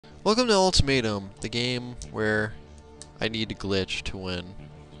Welcome to Ultimatum, the game where I need to glitch to win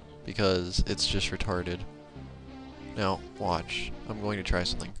because it's just retarded. Now, watch. I'm going to try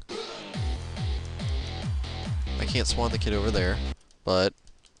something. I can't spawn the kid over there, but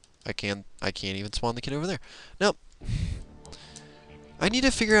I can't even spawn the kid over there. Now, I need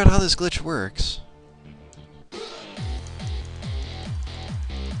to figure out how this glitch works.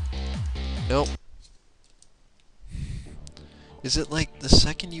 Nope. Is it like the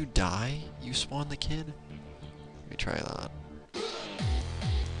second you die, you spawn the kid? Let me try that.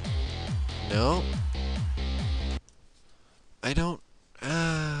 No. I don't...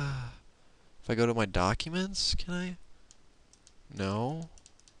 If I go to my documents, can I? No.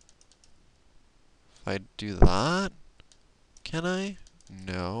 If I do that, can I?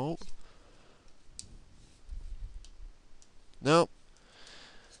 No. Nope.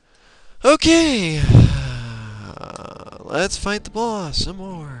 Okay. Let's fight the boss some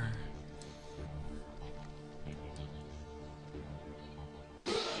more.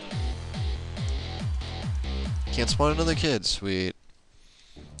 Can't spawn another kid. Sweet.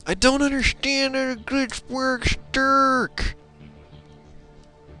 I don't understand how the glitch works, Dirk.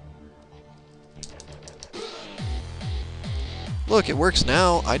 Look, it works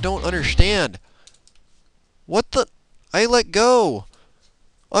now. I don't understand. What the? I let go.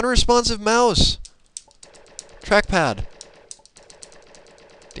 Unresponsive mouse. Trackpad.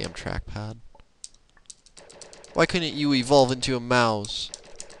 Damn trackpad. Why couldn't you evolve into a mouse?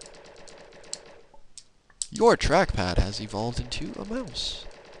 Your trackpad has evolved into a mouse.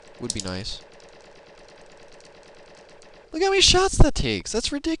 Would be nice. Look how many shots that takes.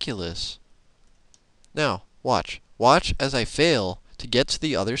 That's ridiculous. Now, watch. Watch as I fail to get to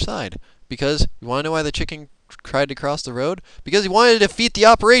the other side. Because, you want to know why the chicken tried to cross the road? Because he wanted to defeat the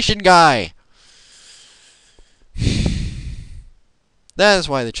operation guy! That is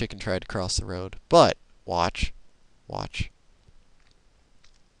why the chicken tried to cross the road. But, watch. Watch.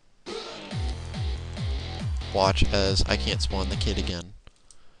 Watch as I can't spawn the kid again.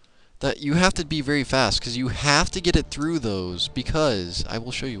 That you have to be very fast, because you have to get it through those, because I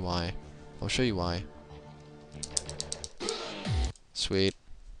will show you why. I'll show you why. Sweet.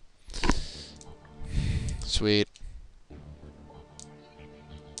 Sweet.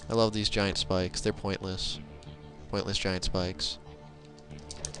 I love these giant spikes. They're pointless. Pointless giant spikes.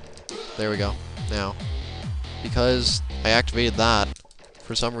 There we go. Now, because I activated that,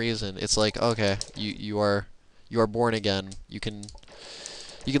 for some reason, it's like, okay, you are born again. You can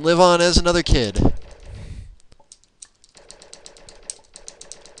live on as another kid.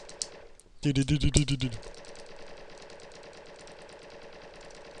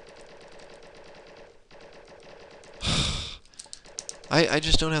 I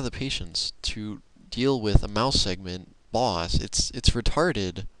just don't have the patience to deal with a mouse segment boss. It's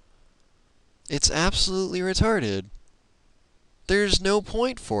retarded. It's absolutely retarded. There's no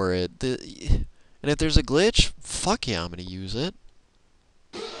point for it. And if there's a glitch, fuck yeah, I'm gonna use it.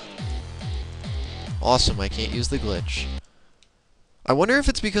 Awesome, I can't use the glitch. I wonder if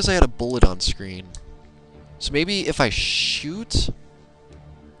it's because I had a bullet on screen. So maybe if I shoot...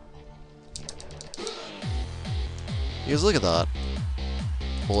 Because look at that.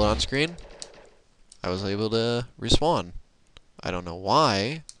 Bullet on screen. I was able to respawn. I don't know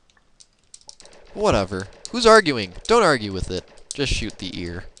why. Whatever. Who's arguing? Don't argue with it. Just shoot the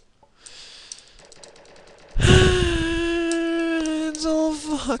ear. It's all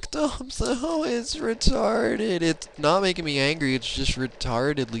fucked up, so it's retarded. It's not making me angry, it's just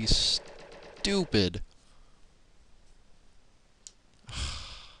retardedly stupid.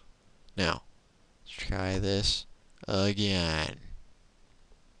 Now, let's try this again.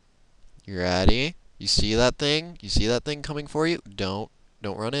 You ready? You see that thing? You see that thing coming for you? Don't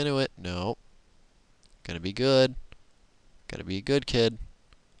run into it. No. Gonna be good. Gotta be a good kid.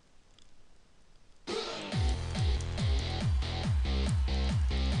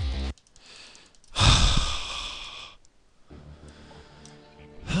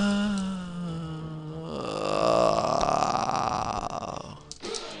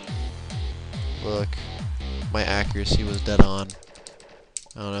 Look, my accuracy was dead on.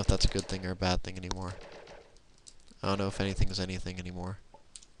 I don't know if that's a good thing or a bad thing anymore. I don't know if anything is anything anymore.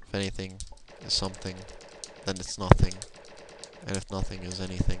 If anything is something, then it's nothing. And if nothing is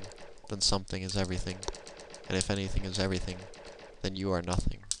anything, then something is everything. And if anything is everything, then you are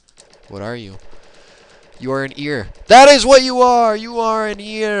nothing. What are you? You are an ear. That is what you are! You are an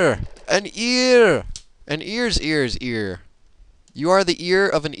ear! An ear! An ear's ear's ear. You are the ear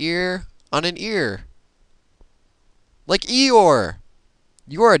of an ear on an ear. Like Eeyore!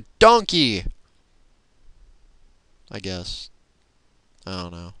 You are a donkey! I guess. I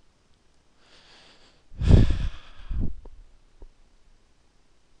don't know.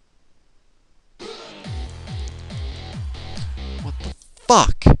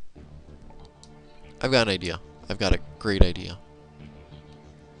 I've got an idea. I've got a great idea.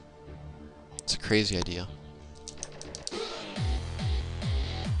 It's a crazy idea.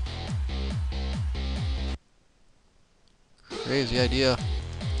 Crazy idea.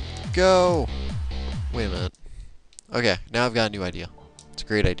 Go! Wait a minute. Okay, now I've got a new idea. It's a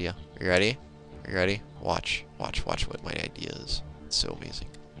great idea. Are you ready? Are you ready? Watch. Watch what my idea is. It's so amazing.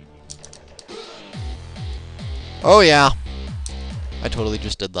 Oh yeah! I totally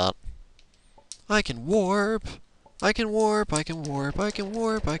just did that. I can warp! I can warp, I can warp, I can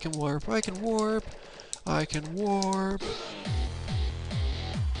warp, I can warp, I can warp, I can warp.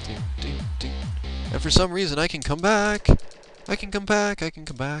 Ding, ding, ding. And for some reason I can come back. I can come back, I can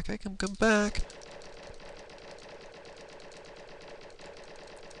come back, I can come back.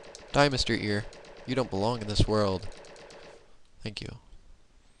 Die, Mr. Ear. You don't belong in this world. Thank you.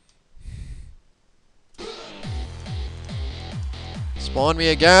 Spawn me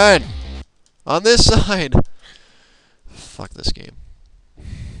again! On this side! Fuck this game.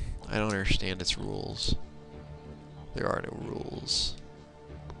 I don't understand its rules. There are no rules.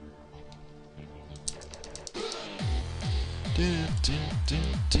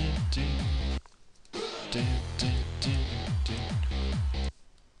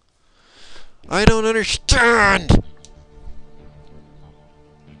 I don't understand!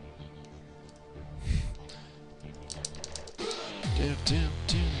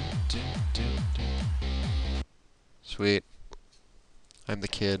 Sweet. I'm the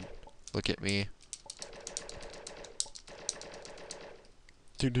kid. Look at me.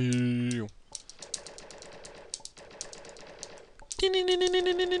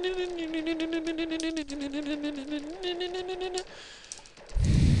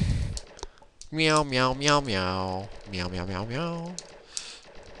 Meow, meow, meow, meow. Meow, meow, meow, meow.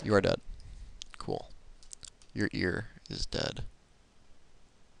 You are dead. Cool. Your ear is dead.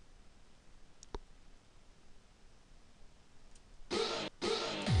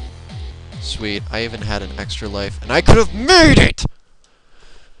 Sweet. I even had an extra life, and I could have made it!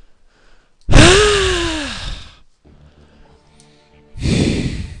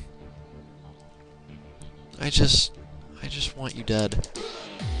 I just want you dead.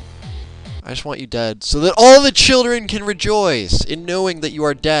 I just want you dead, so that all the children can rejoice in knowing that you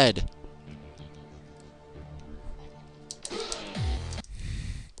are dead.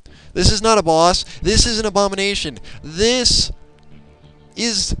 This is not a boss. This is an abomination. This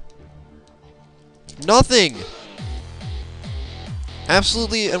is nothing.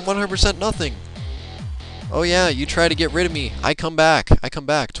 Absolutely and 100% nothing. Oh yeah, you try to get rid of me. I come back. I come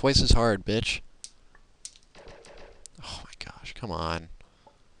back twice as hard, bitch. Oh my gosh, come on.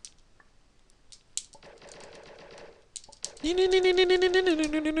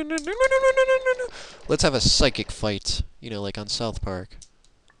 Let's have a psychic fight. You know, like on South Park.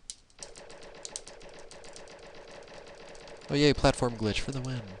 Oh yay, platform glitch for the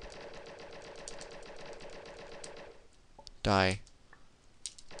win. Die.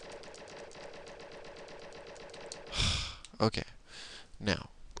 Okay. Now.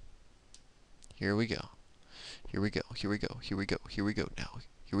 Here we go. Here we go. Here we go. Here we go. Here we go now.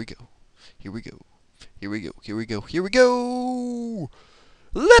 Here we go. Here we go. Here we go. Here we go. Here we go.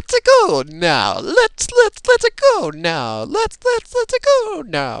 Let's go now. Let's go now. Let's go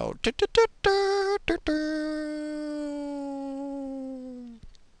now.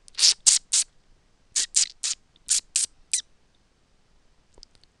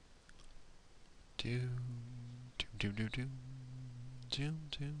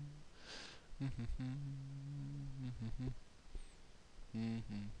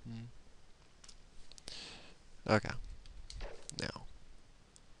 Okay. Now.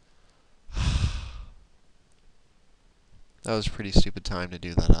 That was a pretty stupid time to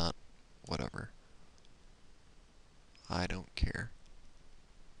do that at. Whatever. I don't care.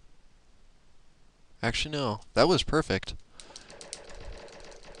 Actually, no. That was perfect.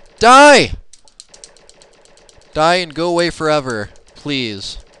 Die! Die and go away forever.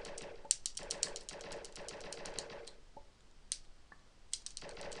 Please.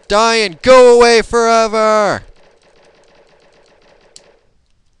 Die and go away forever!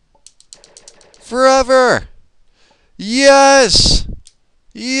 Forever! Yes!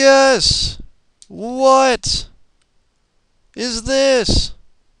 Yes! What is this?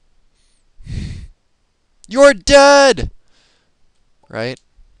 You're dead! Right?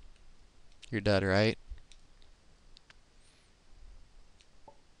 You're dead, right?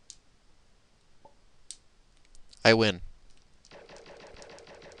 I win.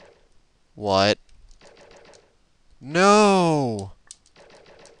 What? No!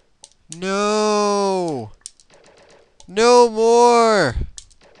 No! No more!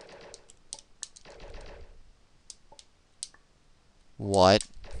 What?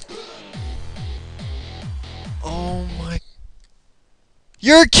 Oh my...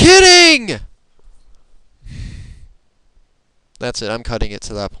 You're kidding! That's it, I'm cutting it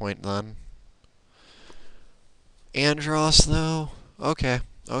to that point then. Andros, though? Okay,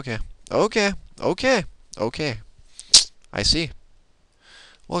 okay, okay, okay, okay. I see.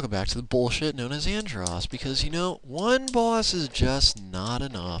 Welcome back to the bullshit known as Andros, because, you know, one boss is just not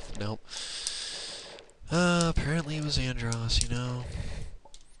enough. Nope. Apparently it was Andros, you know.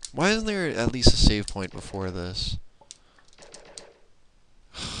 Why isn't there at least a save point before this?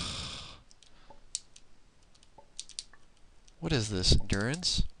 What is this?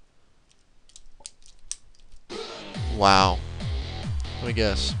 Endurance? Wow. Let me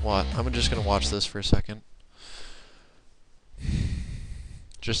guess. What? I'm just gonna watch this for a second.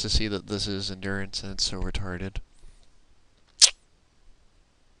 Just to see that this is endurance and it's so retarded.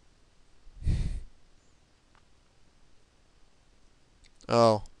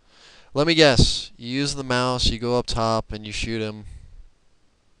 Oh. Let me guess. You use the mouse, you go up top, and you shoot him.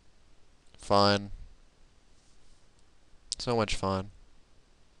 Fun. So much fun.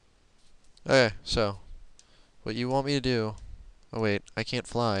 Okay, so. What you want me to do... Oh wait, I can't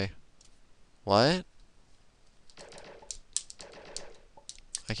fly. What?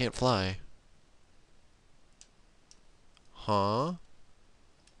 I can't fly. Huh?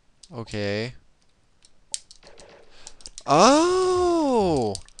 Okay.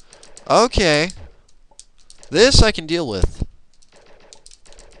 Oh! Okay. This I can deal with.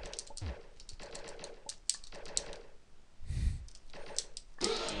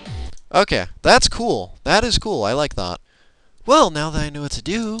 Okay, that's cool. That is cool. I like that. Well, now that I know what to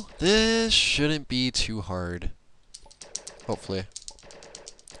do, this shouldn't be too hard. Hopefully.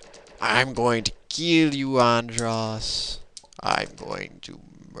 I'm going to kill you, Andros. I'm going to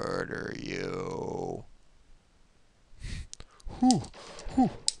murder you. Whew, whew.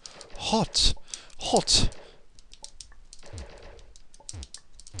 Hot, hot.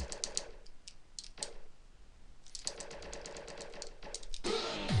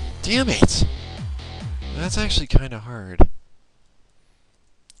 Damn it! That's actually kind of hard.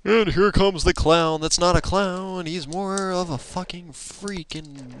 And here comes the clown that's not a clown. He's more of a fucking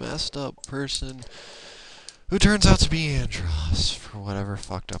freaking messed up person who turns out to be Andros for whatever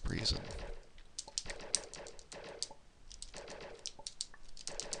fucked up reason.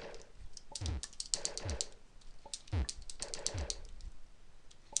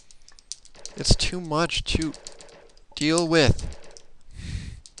 It's too much to deal with.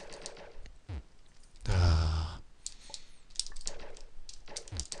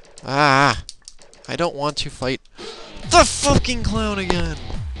 Ah! I don't want to fight the fucking clown again!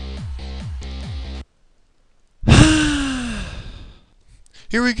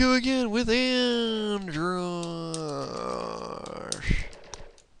 Here we go again with Andros.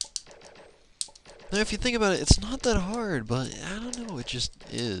 Now, if you think about it, it's not that hard, but I don't know, it just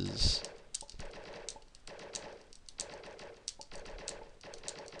is.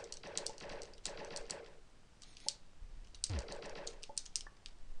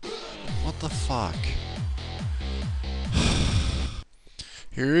 What the fuck?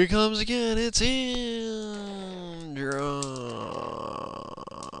 Here he comes again, it's Andros.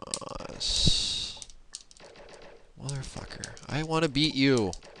 Motherfucker. I want to beat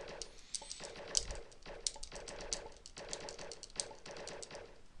you.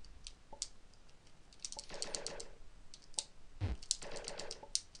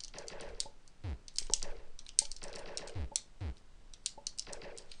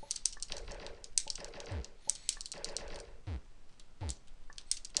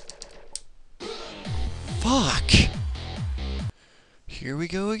 Fuck! Here we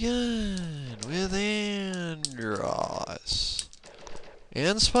go again with Andros.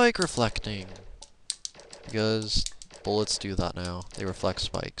 And spike reflecting. Because bullets do that now. They reflect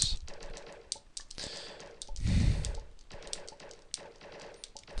spikes.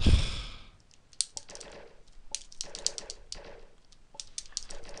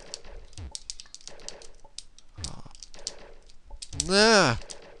 Nah!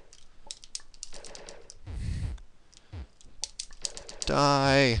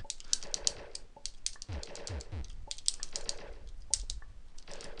 Die!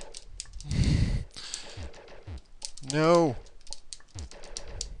 No!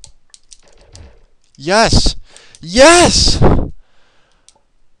 Yes! Yes!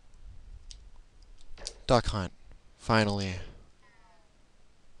 Duck hunt. Finally.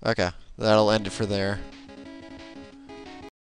 Okay, that'll end it for there.